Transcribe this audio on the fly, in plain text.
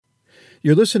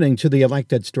You're listening to the I Like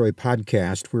That Story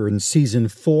podcast. We're in Season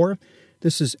 4.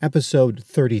 This is Episode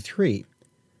 33.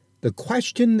 The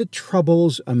question that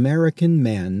troubles American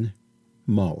men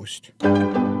most.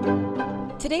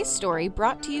 Today's story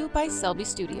brought to you by Selby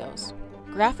Studios.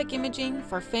 Graphic imaging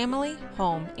for family,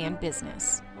 home, and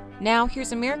business. Now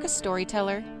here's America's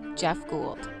storyteller, Jeff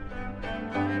Gould.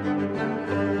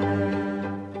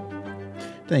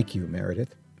 Thank you,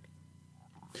 Meredith.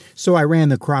 So I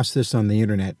ran across this on the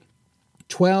internet.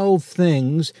 12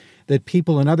 things that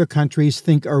people in other countries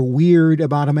think are weird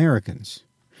about Americans.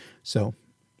 So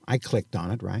I clicked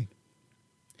on it, right?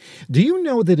 Do you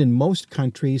know that in most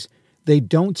countries, they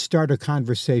don't start a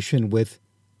conversation with,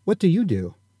 "What do you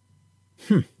do?"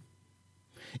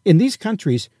 In these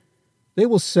countries, they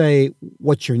will say,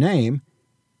 "What's your name?"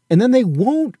 And then they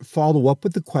won't follow up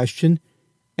with the question,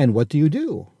 "And what do you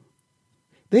do?"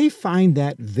 They find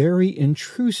that very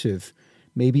intrusive,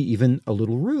 maybe even a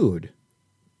little rude.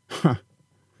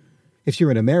 If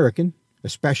you're an American,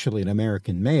 especially an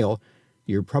American male,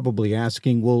 you're probably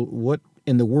asking, well, what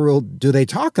in the world do they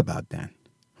talk about then?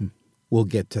 We'll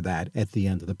get to that at the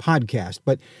end of the podcast.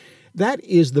 But that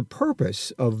is the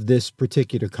purpose of this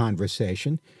particular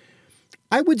conversation.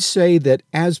 I would say that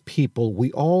as people, we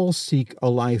all seek a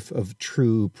life of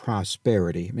true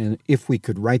prosperity. And if we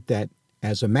could write that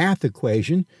as a math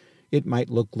equation, it might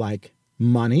look like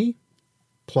money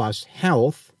plus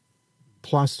health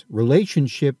plus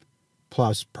relationship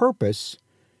plus purpose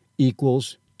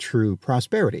equals true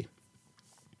prosperity.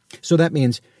 So that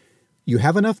means you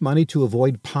have enough money to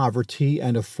avoid poverty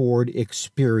and afford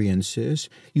experiences.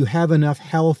 You have enough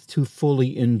health to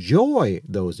fully enjoy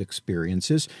those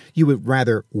experiences. You would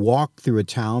rather walk through a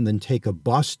town than take a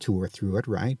bus tour through it,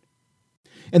 right?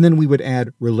 And then we would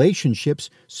add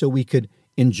relationships so we could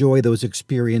enjoy those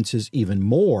experiences even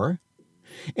more.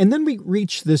 And then we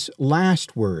reach this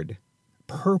last word,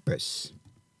 purpose.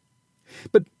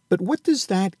 But what does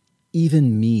that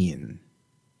even mean?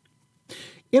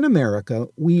 In America,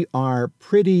 we are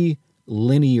pretty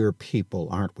linear people,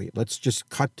 aren't we? Let's just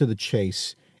cut to the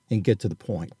chase and get to the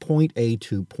point. Point A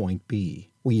to point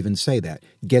B. We even say that,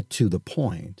 get to the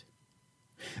point.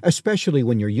 Especially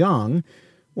when you're young,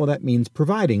 well, that means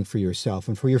providing for yourself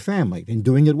and for your family and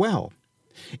doing it well.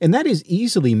 And that is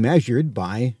easily measured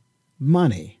by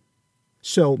money.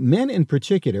 So men in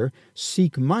particular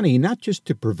seek money not just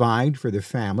to provide for their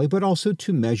family, but also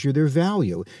to measure their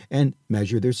value and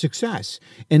measure their success.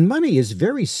 And money is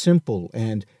very simple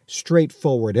and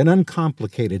straightforward and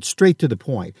uncomplicated, straight to the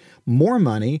point. More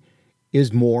money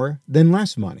is more than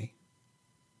less money.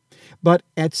 But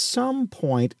at some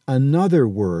point, another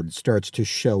word starts to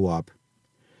show up,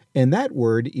 and that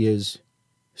word is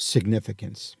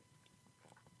significance.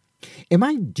 Am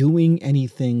I doing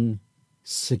anything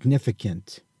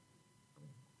significant?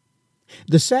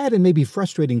 The sad and maybe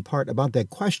frustrating part about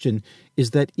that question is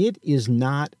that it is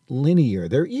not linear.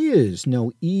 There is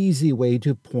no easy way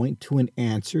to point to an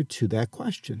answer to that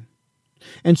question.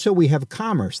 And so we have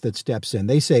commerce that steps in.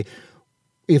 They say,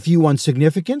 if you want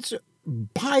significance,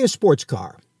 buy a sports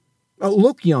car.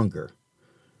 Look younger.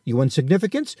 You want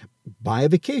significance? Buy a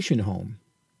vacation home.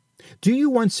 Do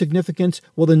you want significance?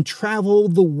 Well, then travel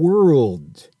the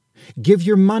world. Give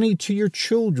your money to your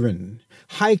children.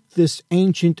 Hike this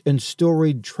ancient and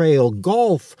storied trail.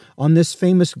 Golf on this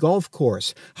famous golf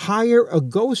course. Hire a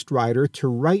ghostwriter to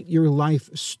write your life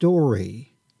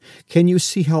story. Can you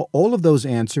see how all of those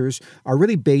answers are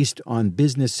really based on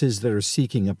businesses that are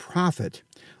seeking a profit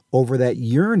over that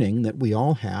yearning that we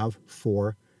all have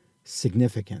for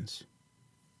significance?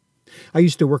 I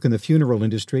used to work in the funeral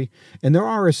industry, and there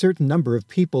are a certain number of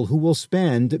people who will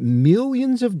spend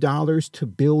millions of dollars to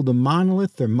build a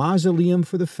monolith or mausoleum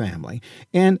for the family.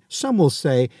 And some will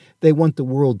say they want the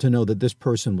world to know that this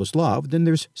person was loved, and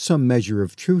there's some measure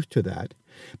of truth to that.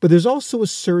 But there's also a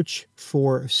search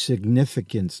for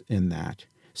significance in that.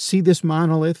 See this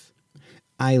monolith?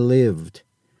 I lived.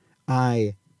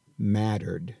 I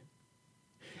mattered.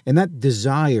 And that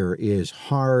desire is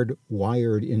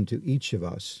hardwired into each of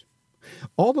us.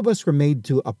 All of us were made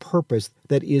to a purpose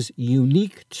that is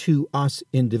unique to us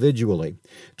individually.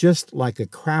 Just like a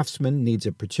craftsman needs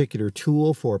a particular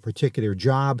tool for a particular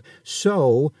job,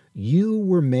 so you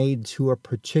were made to a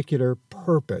particular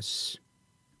purpose.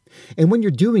 And when you're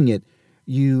doing it,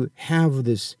 you have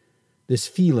this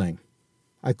feeling.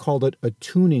 I called it a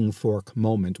tuning fork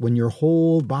moment, when your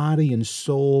whole body and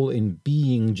soul and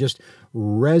being just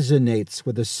resonates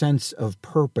with a sense of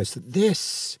purpose.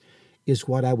 This is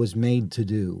what I was made to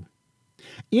do.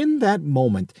 In that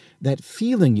moment, that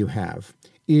feeling you have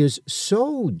is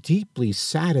so deeply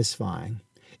satisfying,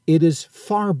 It is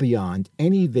far beyond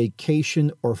any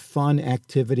vacation or fun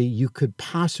activity you could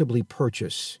possibly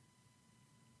purchase.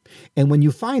 And when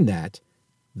you find that,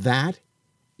 that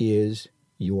is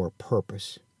your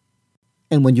purpose.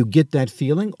 And when you get that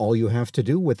feeling, all you have to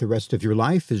do with the rest of your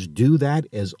life is do that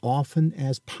as often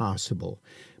as possible.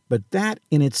 But that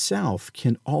in itself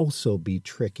can also be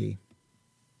tricky.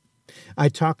 I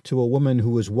talked to a woman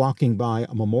who was walking by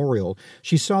a memorial.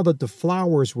 She saw that the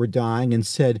flowers were dying and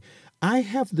said, "I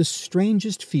have the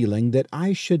strangest feeling that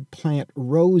I should plant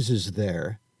roses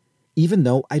there, even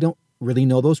though I don't really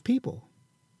know those people."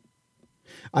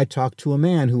 I talked to a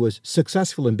man who was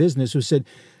successful in business who said,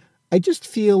 "I just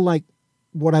feel like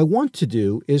what I want to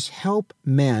do is help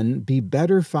men be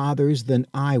better fathers than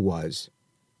I was,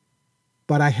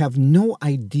 but I have no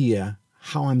idea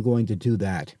how I'm going to do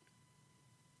that,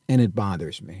 and it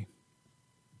bothers me."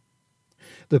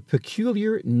 The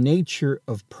peculiar nature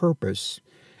of purpose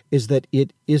is that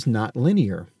it is not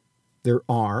linear. There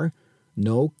are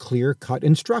no clear-cut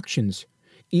instructions.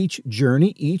 Each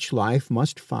journey, each life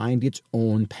must find its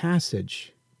own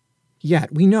passage.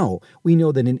 Yet we know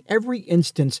that in every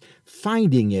instance,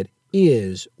 finding it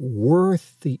is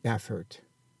worth the effort.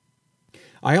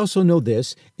 I also know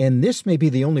this, and this may be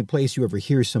the only place you ever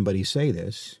hear somebody say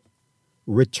this: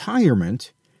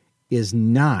 retirement is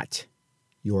not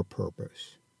your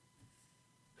purpose.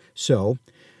 So,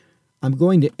 I'm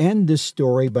going to end this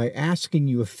story by asking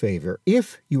you a favor.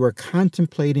 If you are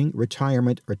contemplating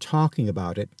retirement or talking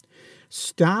about it,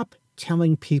 stop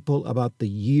telling people about the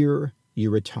year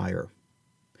you retire.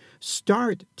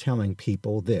 Start telling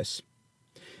people this: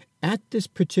 at this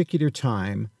particular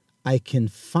time, I can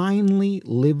finally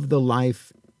live the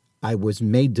life I was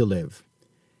made to live,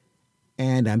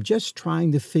 and I'm just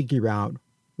trying to figure out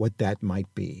what that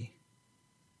might be.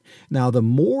 Now, the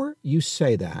more you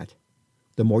say that,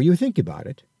 the more you think about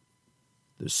it,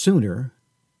 the sooner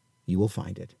you will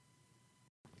find it.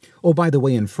 Oh, by the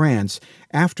way, in France,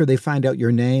 after they find out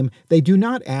your name, they do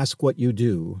not ask what you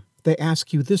do. They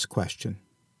ask you this question: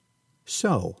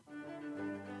 so,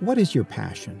 what is your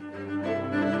passion?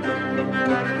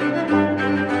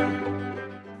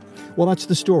 Well, that's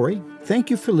the story. Thank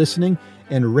you for listening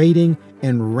and rating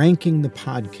and ranking the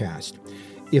podcast.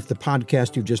 If the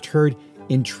podcast you just heard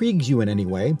intrigues you in any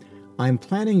way, I'm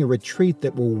planning a retreat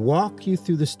that will walk you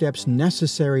through the steps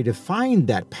necessary to find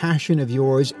that passion of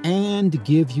yours and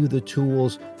give you the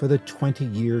tools for the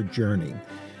 20-year journey.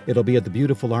 It'll be at the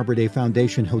beautiful Arbor Day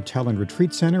Foundation Hotel and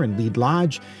Retreat Center in Lead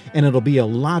Lodge, and it'll be a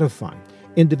lot of fun.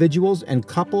 Individuals and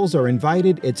couples are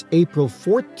invited. It's April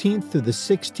 14th through the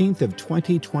 16th of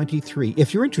 2023.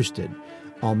 If you're interested,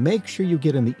 I'll make sure you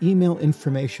get on the email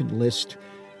information list.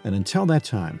 And until that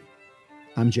time,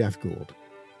 I'm Jeff Gould.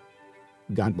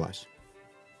 God bless.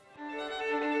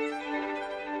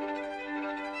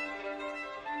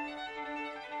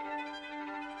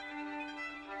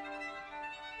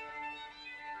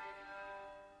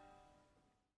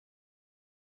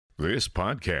 This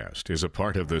podcast is a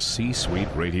part of the C-Suite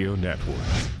Radio Network.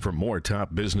 For more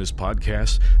top business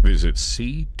podcasts, visit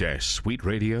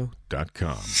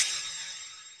c-suiteradio.com.